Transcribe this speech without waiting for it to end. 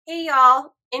Hey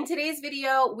y'all, in today's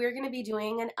video, we're going to be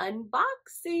doing an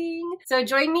unboxing. So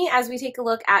join me as we take a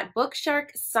look at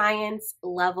Bookshark Science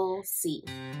Level C.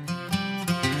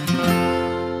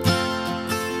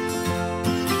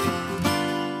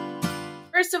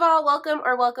 First of all,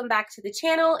 welcome back to the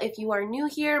channel. If you are new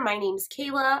here, my name's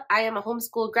Kayla. I am a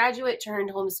homeschool graduate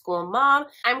turned homeschool mom.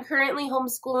 I'm currently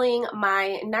homeschooling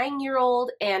my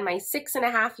 9-year-old and my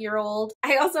 6.5-year-old.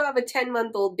 I also have a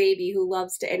 10-month-old baby who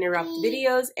loves to interrupt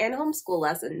videos and homeschool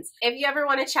lessons. If you ever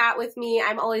want to chat with me,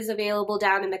 I'm always available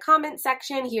down in the comment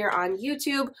section here on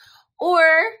YouTube.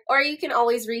 Or you can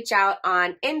always reach out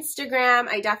on Instagram.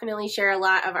 I definitely share a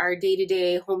lot of our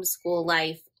day-to-day homeschool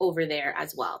life over there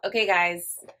as well. Okay,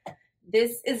 guys,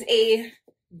 this is a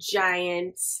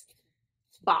giant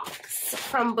box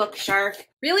from Bookshark.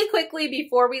 Really quickly,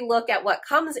 before we look at what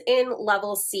comes in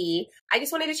Level C, I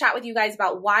just wanted to chat with you guys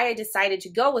about why I decided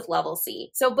to go with Level C.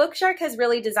 So Bookshark has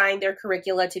really designed their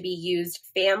curricula to be used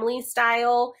family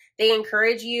style. They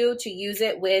encourage you to use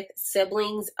it with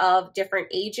siblings of different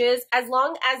ages, as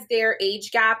long as their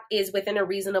age gap is within a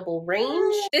reasonable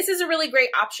range. This is a really great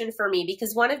option for me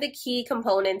because one of the key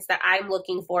components that I'm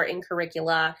looking for in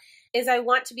curricula is I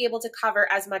want to be able to cover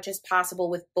as much as possible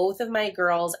with both of my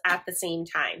girls at the same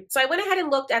time. So I went ahead and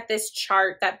looked at this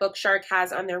chart that Bookshark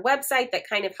has on their website that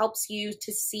kind of helps you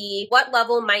to see what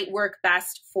level might work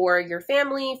best for your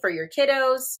family, for your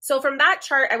kiddos. So from that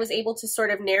chart, I was able to sort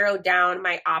of narrow down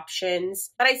my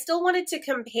options, but I still wanted to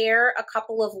compare a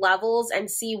couple of levels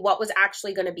and see what was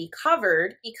actually going to be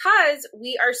covered because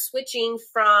we are switching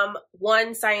from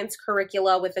one science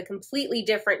curricula with a completely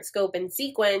different scope and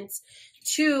sequence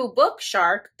to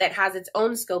Bookshark that has its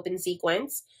own scope and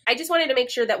sequence. I just wanted to make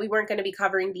sure that we weren't going to be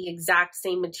covering the exact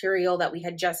same material that we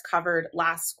had just covered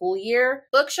last school year.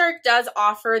 Bookshark does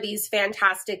offer these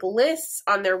fantastic lists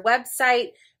on their website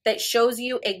that shows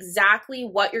you exactly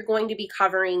what you're going to be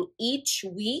covering each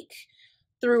week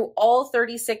through all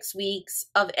 36 weeks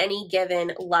of any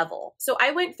given level. So I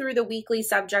went through the weekly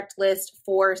subject list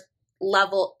for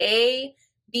level A,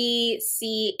 B,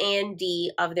 C, and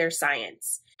D of their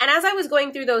science. And as I was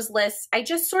going through those lists, I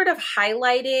just sort of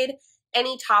highlighted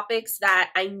any topics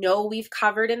that I know we've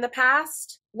covered in the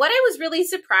past. What I was really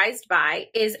surprised by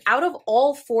is out of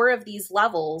all 4 of these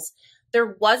levels,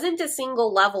 there wasn't a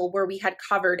single level where we had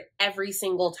covered every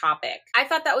single topic. I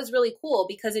thought that was really cool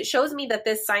because it shows me that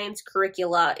this science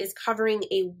curricula is covering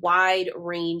a wide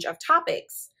range of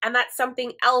topics. And that's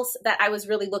something else that I was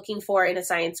really looking for in a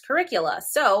science curricula.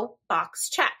 So, box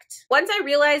checked. Once I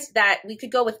realized that we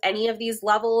could go with any of these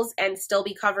levels and still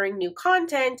be covering new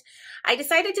content, I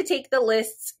decided to take the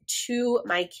lists to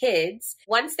my kids.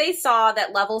 Once they saw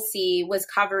that Level C was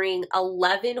covering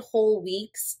 11 whole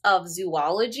weeks of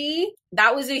zoology,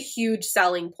 that was a huge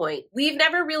selling point. We've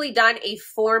never really done a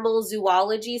formal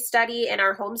zoology study in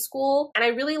our homeschool, and I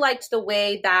really liked the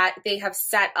way that they have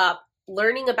set up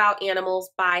learning about animals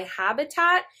by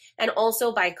habitat and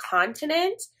also by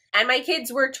continent. And my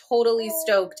kids were totally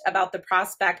stoked about the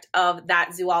prospect of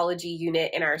that zoology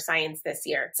unit in our science this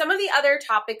year. Some of the other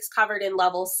topics covered in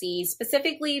Level C,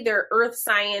 specifically their earth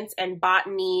science and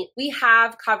botany, we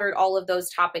have covered all of those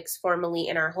topics formally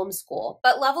in our homeschool.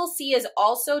 But Level C is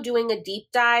also doing a deep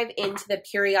dive into the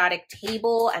periodic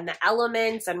table and the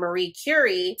elements and Marie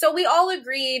Curie. So we all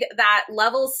agreed that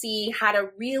Level C had a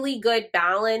really good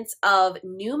balance of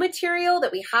new material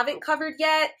that we haven't covered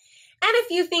yet, and a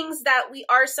few things that we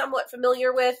are somewhat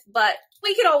familiar with, but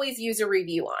we could always use a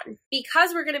review on.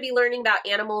 Because we're going to be learning about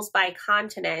animals by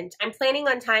continent, I'm planning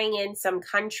on tying in some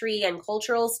country and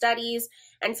cultural studies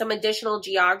and some additional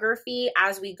geography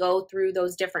as we go through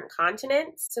those different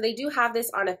continents. So they do have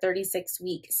this on a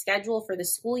 36-week schedule for the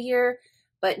school year.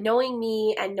 But knowing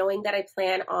me and knowing that I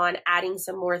plan on adding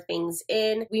some more things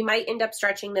in, we might end up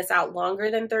stretching this out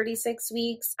longer than 36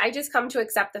 weeks. I just come to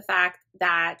accept the fact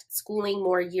that schooling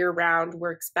more year-round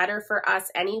works better for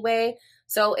us anyway.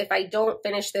 So if I don't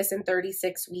finish this in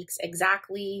 36 weeks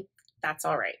exactly, that's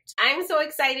all right. I'm so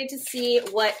excited to see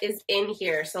what is in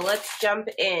here. So let's jump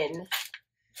in.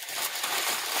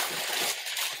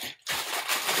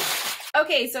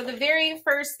 Okay, so the very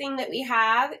first thing that we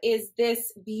have is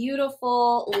this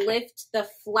beautiful Lift the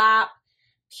Flap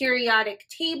periodic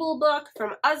table book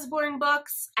from Usborne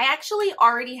Books. I actually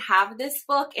already have this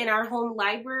book in our home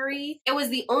library. It was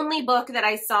the only book that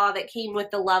I saw that came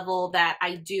with the level that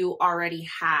I do already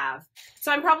have.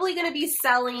 So I'm probably going to be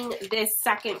selling this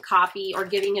second copy or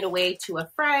giving it away to a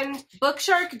friend.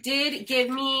 Bookshark did give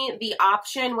me the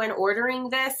option when ordering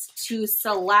this to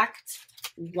select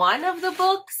one of the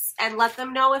books and let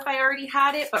them know if I already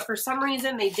had it, but for some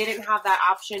reason they didn't have that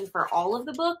option for all of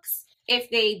the books. If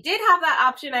they did have that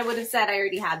option, I would have said I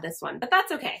already had this one, but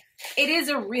that's okay. It is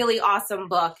a really awesome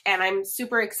book, and I'm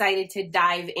super excited to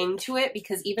dive into it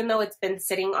because even though it's been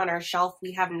sitting on our shelf,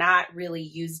 we have not really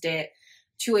used it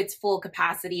to its full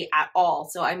capacity at all.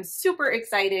 So I'm super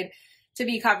excited to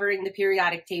be covering the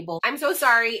periodic table. I'm so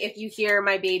sorry if you hear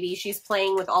my baby. She's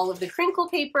playing with all of the crinkle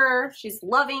paper. She's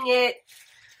loving it.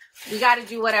 We got to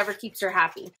do whatever keeps her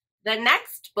happy. The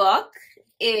next book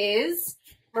is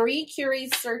Marie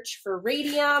Curie's Search for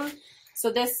Radium.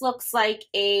 So this looks like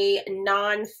a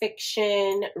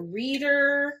nonfiction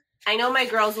reader. I know my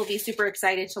girls will be super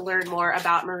excited to learn more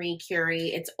about Marie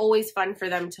Curie. It's always fun for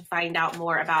them to find out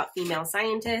more about female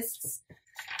scientists.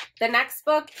 The next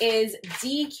book is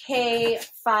DK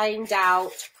Find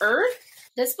Out Earth.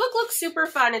 This book looks super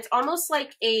fun. It's almost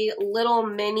like a little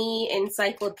mini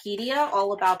encyclopedia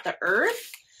all about the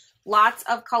Earth. Lots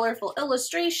of colorful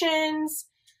illustrations.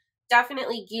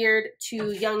 Definitely geared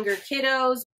to younger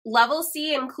kiddos. Level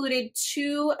C included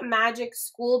 2 Magic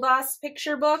School Bus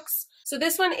picture books. So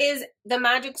this one is the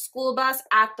Magic School Bus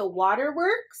at the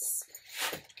Waterworks.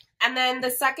 And then the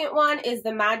second one is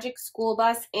the Magic School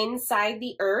Bus Inside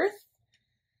the Earth.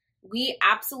 We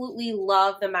absolutely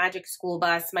love the Magic School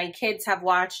Bus. My kids have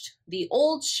watched the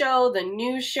old show, the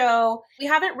new show. We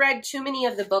haven't read too many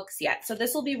of the books yet, so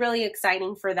this will be really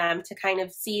exciting for them to kind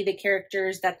of see the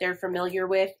characters that they're familiar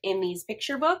with in these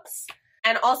picture books.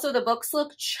 And also the books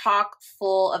look chock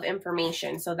full of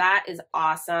information, so that is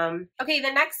awesome. Okay,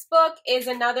 the next book is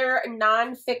another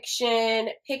nonfiction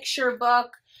picture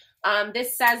book.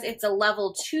 This says it's a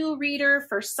level 2 reader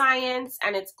for science,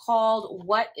 and it's called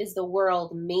What is the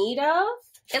World Made of?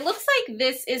 It looks like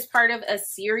this is part of a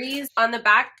series. On the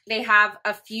back, they have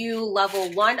a few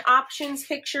level 1 options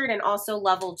pictured and also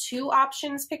level 2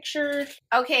 options pictured.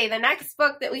 Okay, the next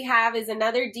book that we have is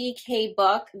another DK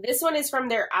book. This one is from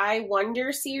their I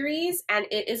Wonder series, and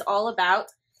it is all about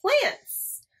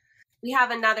plants. We have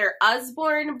another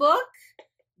Usborne book.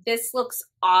 This looks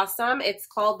awesome. It's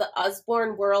called The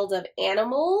Usborne World of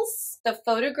Animals. The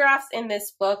photographs in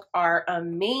this book are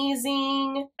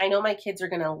amazing. I know my kids are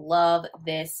gonna love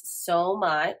this so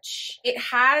much. It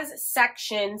has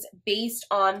sections based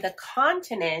on the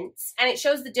continents, and it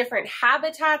shows the different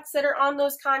habitats that are on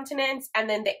those continents and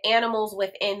then the animals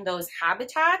within those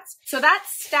habitats. So that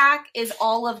stack is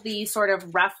all of the sort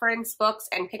of reference books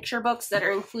and picture books that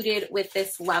are included with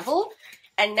this level.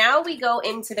 And now we go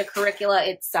into the curricula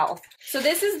itself. So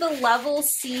this is the Level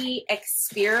C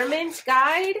Experiment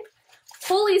Guide.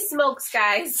 Holy smokes,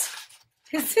 guys.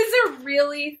 This is a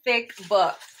really thick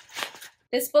book.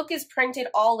 This book is printed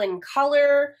all in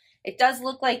color. It does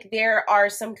look like there are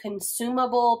some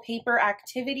consumable paper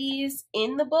activities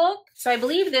in the book. So I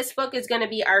believe this book is going to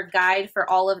be our guide for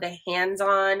all of the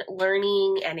hands-on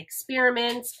learning and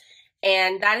experiments.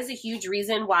 And that is a huge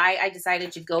reason why I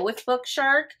decided to go with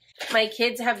Bookshark. My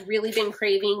kids have really been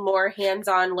craving more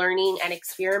hands-on learning and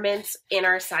experiments in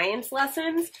our science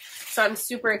lessons. So I'm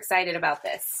super excited about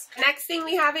this. The next thing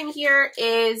we have in here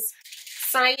is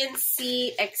Science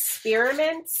C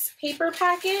Experiments paper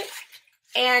packet.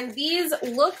 And these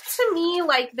look to me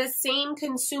like the same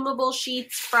consumable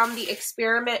sheets from the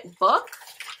experiment book,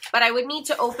 but I would need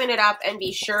to open it up and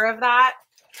be sure of that.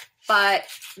 But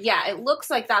yeah, it looks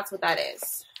like that's what that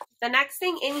is. The next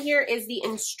thing in here is the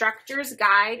instructor's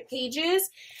guide pages,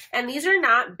 and these are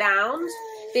not bound.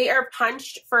 They are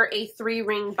punched for a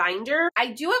 3-ring binder. I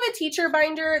do have a teacher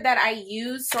binder that I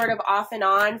use sort of off and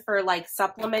on for like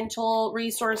supplemental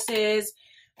resources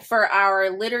for our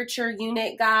literature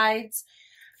unit guides.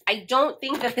 I don't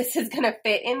think that this is gonna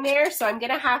fit in there, so I'm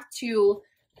gonna have to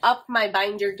up my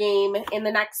binder game in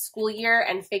the next school year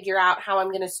and figure out how I'm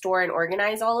going to store and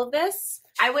organize all of this.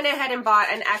 I went ahead and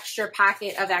bought an extra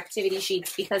packet of activity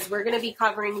sheets because we're going to be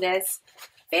covering this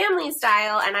family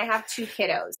style, and I have 2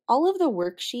 kiddos. All of the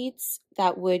worksheets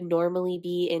that would normally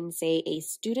be in, say, a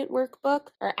student workbook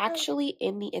are actually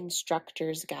in the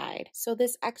instructor's guide. So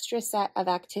this extra set of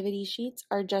activity sheets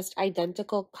are just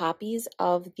identical copies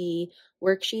of the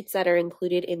worksheets that are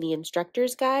included in the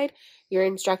instructor's guide. Your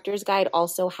instructor's guide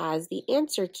also has the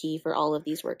answer key for all of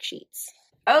these worksheets.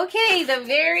 Okay, the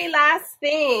very last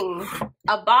thing,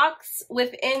 a box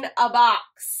within a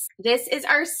box. This is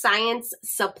our science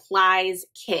supplies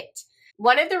kit.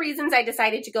 One of the reasons I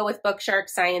decided to go with Bookshark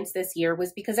Science this year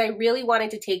was because I really wanted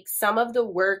to take some of the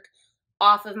work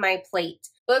off of my plate.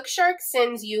 Bookshark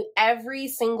sends you every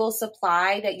single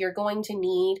supply that you're going to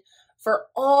need for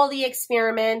all the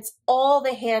experiments, all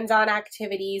the hands-on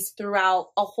activities throughout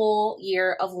a whole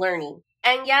year of learning.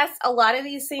 And yes, a lot of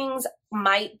these things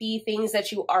might be things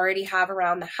that you already have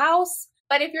around the house,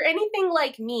 but if you're anything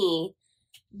like me,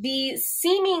 the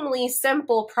seemingly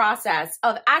simple process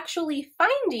of actually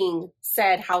finding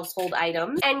said household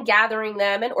items and gathering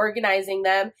them and organizing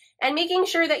them and making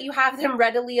sure that you have them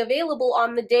readily available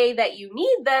on the day that you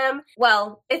need them,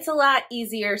 well, it's a lot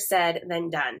easier said than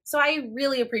done. So I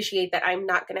really appreciate that I'm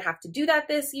not going to have to do that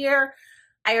this year.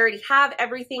 I already have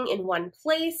everything in one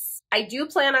place. I do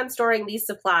plan on storing these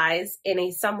supplies in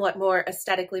a somewhat more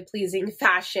aesthetically pleasing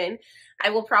fashion.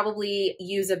 I will probably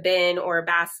use a bin or a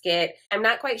basket. I'm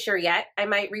not quite sure yet. I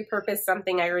might repurpose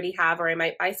something I already have, or I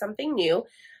might buy something new.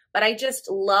 But I just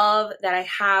love that I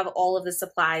have all of the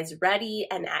supplies ready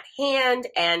and at hand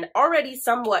and already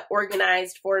somewhat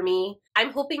organized for me.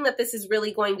 I'm hoping that this is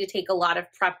really going to take a lot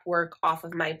of prep work off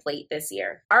of my plate this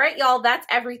year. All right, y'all, that's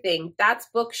everything. That's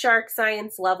Bookshark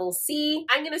Science Level C.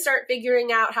 I'm gonna start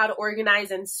figuring out how to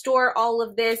organize and store all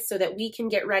of this so that we can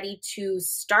get ready to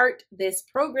start this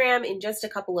program in just a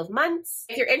couple of months.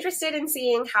 If you're interested in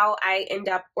seeing how I end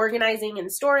up organizing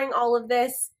and storing all of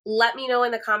this, let me know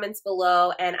in the comments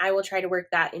below and I will try to work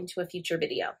that into a future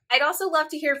video. I'd also love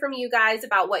to hear from you guys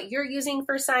about what you're using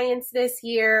for science this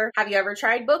year. Have you ever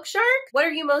tried Bookshark? What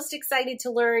are you most excited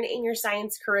to learn in your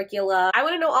science curricula? I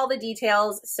want to know all the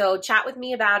details, so chat with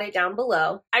me about it down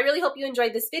below. I really hope you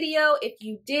enjoyed this video. If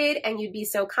you did and you'd be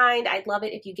so kind, I'd love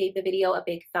it if you gave the video a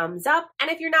big thumbs up. And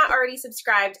if you're not already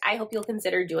subscribed, I hope you'll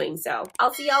consider doing so.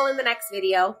 I'll see y'all in the next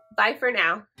video. Bye for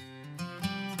now.